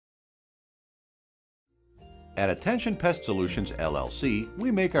At Attention Pest Solutions LLC,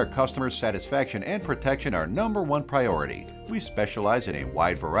 we make our customers' satisfaction and protection our #1 priority. We specialize in a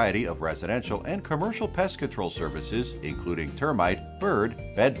wide variety of residential and commercial pest control services, including termite, bird,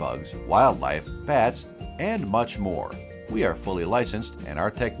 bedbugs, wildlife, bats, and much more. We are fully licensed and our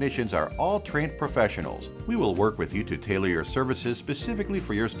technicians are all trained professionals. We will work with you to tailor your services specifically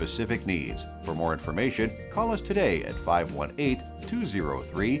for your specific needs. For more information, call us today at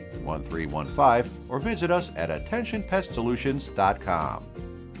 518-203-1315 or visit us at attentionpestsolutions.com.